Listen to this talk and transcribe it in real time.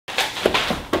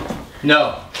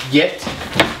No, get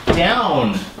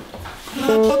down.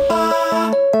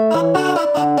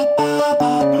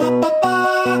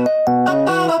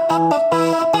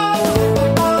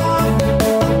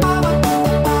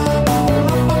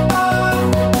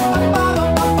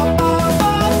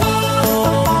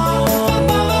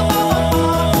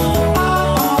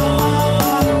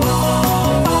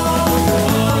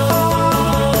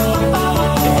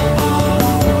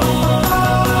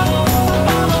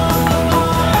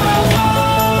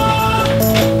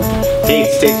 Hey,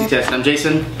 it's Tasty Test. I'm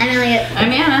Jason. I'm Elliot.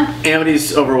 I'm Anna.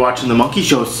 Everybody's over watching the monkey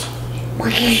shows.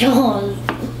 Monkey shows.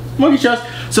 Monkey shows.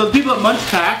 So the people at Munch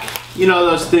Pak, you know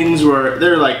those things where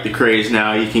they're like the craze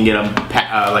now. You can get them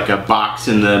like a box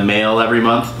in the mail every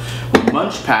month. Well,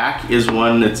 Munch Pak is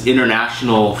one that's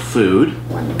international food,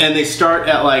 and they start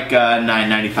at like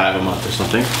 $9.95 a month or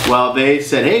something. Well, they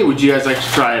said, hey, would you guys like to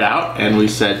try it out? And we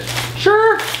said,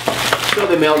 sure. So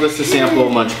they mailed us a sample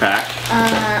Munch Pak.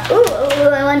 I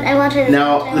want to try this.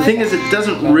 Now, the thing is, it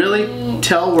doesn't really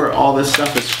tell where all this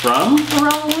stuff is from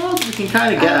around the world. We can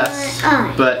kind of guess,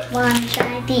 but want to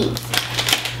try these.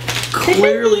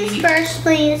 clearly... Could you first,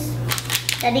 please?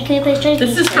 Daddy, can you please try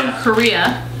these? This is from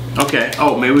Korea. Okay.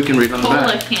 Oh, maybe we can read on the Cola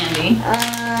back. candy.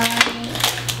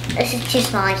 This is too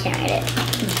small, I can't read it.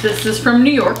 This is from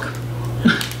New York.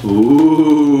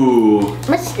 Ooh.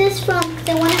 What's this from? Because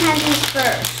I want to have these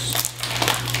first.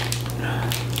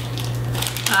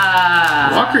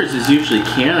 Walker's is usually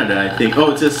Canada, I think.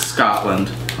 Oh, it says Scotland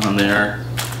on there.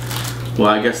 Well,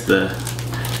 I guess the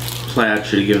plaid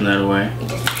should have given that away.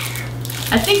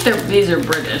 I think these are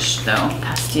British though.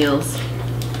 Pastilles.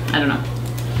 I don't know.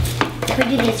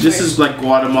 Could you do this This first? is like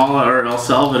Guatemala or El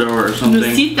Salvador or something.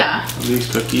 Nusita. These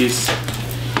cookies.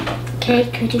 Okay,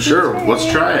 could you do Sure, this let's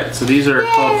first? try it. So these are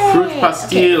called fruit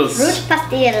pastilles. Okay, fruit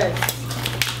pastilles.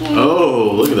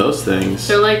 Oh, look at those things.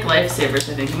 They're like lifesavers,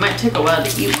 I think. It might take a while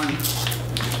to eat one.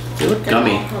 They look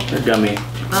gummy. They're gummy.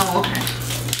 Oh, okay.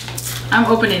 I'm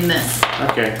opening this.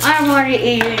 Okay. I'm already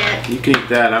eating it. You can eat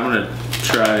that. I'm gonna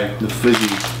try the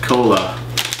fizzy cola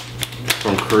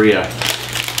from Korea.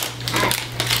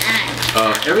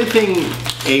 Everything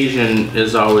Asian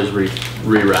is always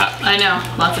rewrapped. I know,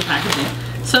 lots of packaging.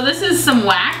 So this is some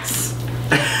wax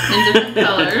in different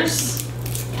colors.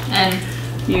 And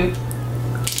you...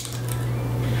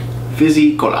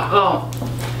 Fizzy cola. Oh.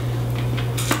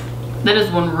 That is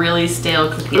one really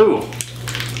stale cookie. Ooh.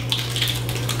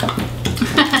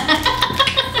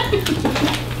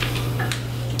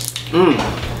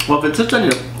 Well, if it sits on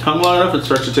your tongue long enough, it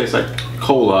starts to taste like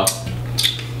cola.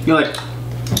 You know,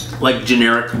 like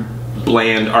generic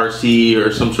bland RC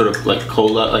or some sort of like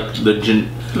cola, like the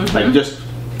like just.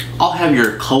 I'll have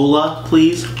your cola,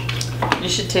 please. You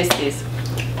should taste these.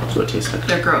 That's what it tastes like.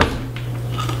 They're gross.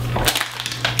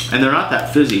 And they're not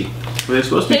that fizzy. Were they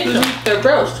supposed to be Taste fizzy? them. They're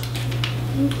gross.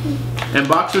 And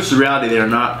Box vs. Reality, they are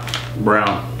not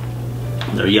brown.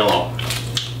 They're yellow.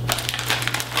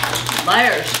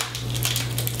 Liars.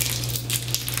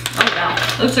 Oh wow,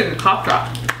 looks like a cough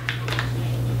drop.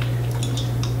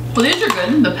 Well, these are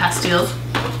good, the pastilles.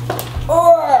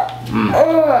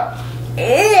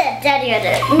 Daddy had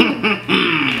it.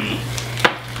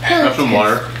 Have some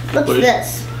water. What's please.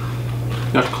 this?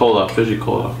 That's cola, fizzy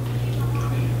cola.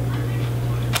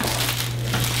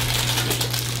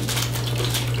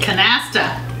 Canasta,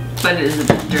 but it is a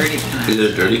bit dirty canasta. Is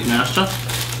it a dirty canasta?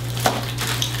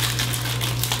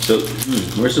 So,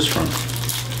 where's this from?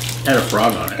 It had a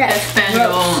frog on it. That's Espanol.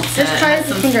 gross. Just try has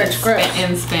the some finger, sort it's of gross.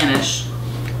 in Spanish.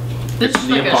 This is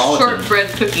like a Neapolitan. shortbread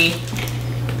cookie.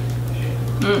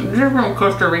 These are from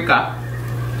Costa Rica.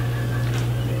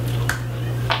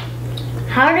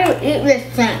 How do you eat this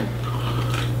thing?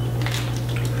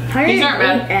 How do These you aren't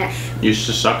eat bad. this? You used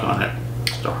to suck on it.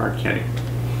 It's a hard candy.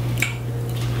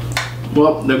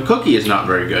 Well, the cookie is not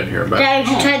very good here, but Daddy,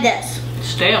 you should try this.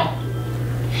 Stale.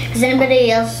 Has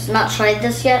anybody else not tried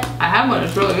this yet? I have one,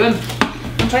 it's really good.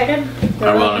 You tried it?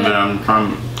 I will in a minute.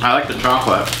 I like the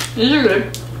chocolate. These are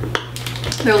good.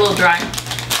 They're a little dry.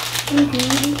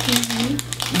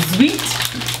 Sweet.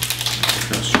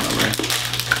 That's strawberry.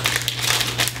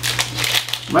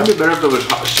 Might be better if it was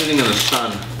sitting in the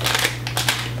sun.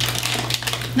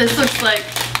 This looks like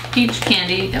peach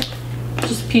candy. Yep.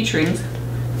 Just peach rings.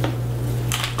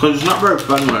 Because it's not very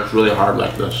fun when it's really hard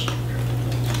like this.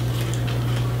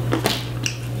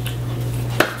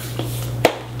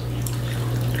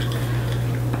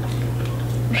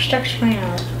 We're stuck to my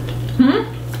nose.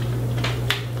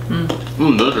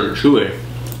 Those are chewy.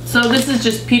 So this is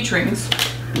just peach rings.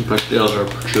 The pastilles are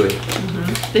chewy.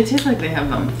 They taste like they have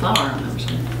flour on them or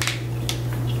something.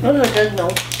 Those are good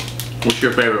though. What's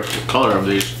your favorite color of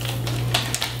these?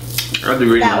 Or the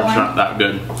green That one's one. not that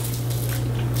good.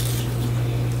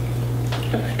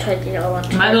 I'll try the yellow one.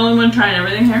 Am I the only one trying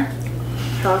everything here?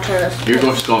 I'll try this. You're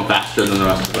just going faster than the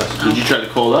rest of us. Did you try the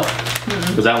cola?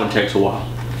 Because that one takes a while.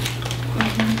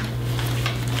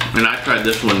 And I tried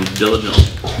this one diligently.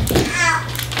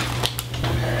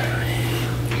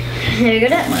 Here, you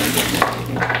get it?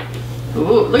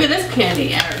 Ooh, look at this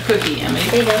candy or cookie, Emily.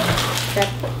 There you go.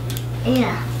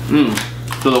 Yeah.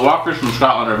 So the Walkers from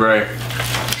Scotland are very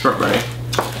shortbread.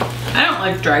 I don't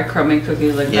like dry crummy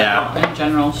cookies like Yeah. that in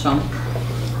general, so.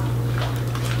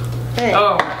 Hey.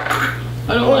 Oh,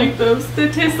 I don't like those. They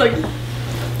taste like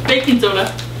baking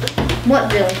soda.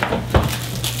 What really?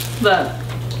 The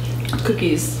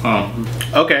cookies. Oh.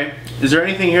 Okay. Is there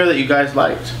anything here that you guys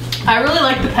liked? I really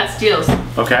like the pastilles.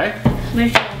 Okay. Me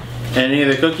too. Any of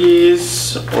the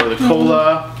cookies or the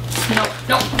cola? Nope,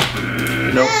 nope.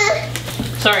 Nope.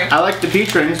 Sorry. I like the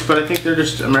peach rings, but I think they're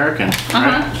just American.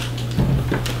 Right?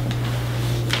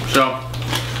 So,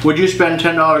 would you spend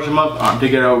 $10 a month on to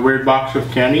get a weird box of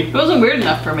candy? It wasn't weird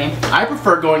enough for me. I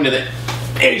prefer going to the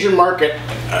Asian market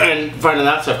and finding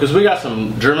that stuff because we got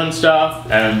some German stuff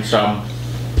and some.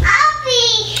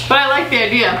 But I like the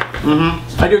idea.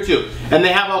 I do too. And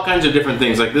they have all kinds of different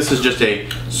things. Like this is just a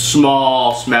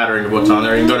small smattering of what's on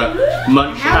there. You can go to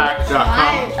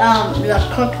munchpak.com The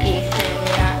cookie thing.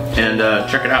 Yeah. and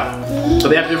check it out. So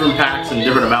they have different packs and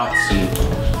different amounts. And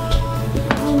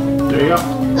there you go.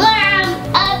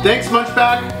 Thanks, Munch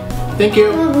Pak. Thank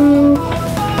you.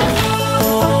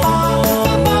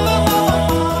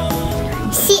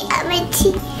 See,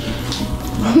 Amity.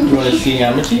 You want to see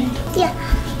Amity? Yeah.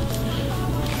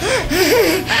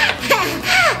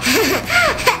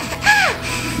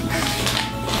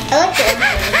 I like the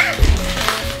orange.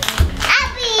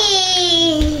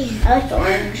 Abby! I like the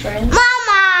orange ring.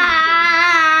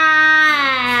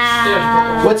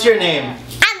 Mama! What's your name?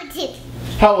 Amity.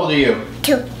 How old are you?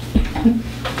 2.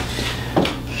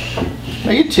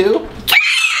 Are you 2?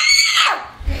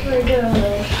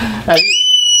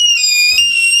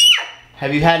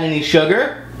 Have you had any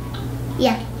sugar?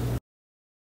 Yeah.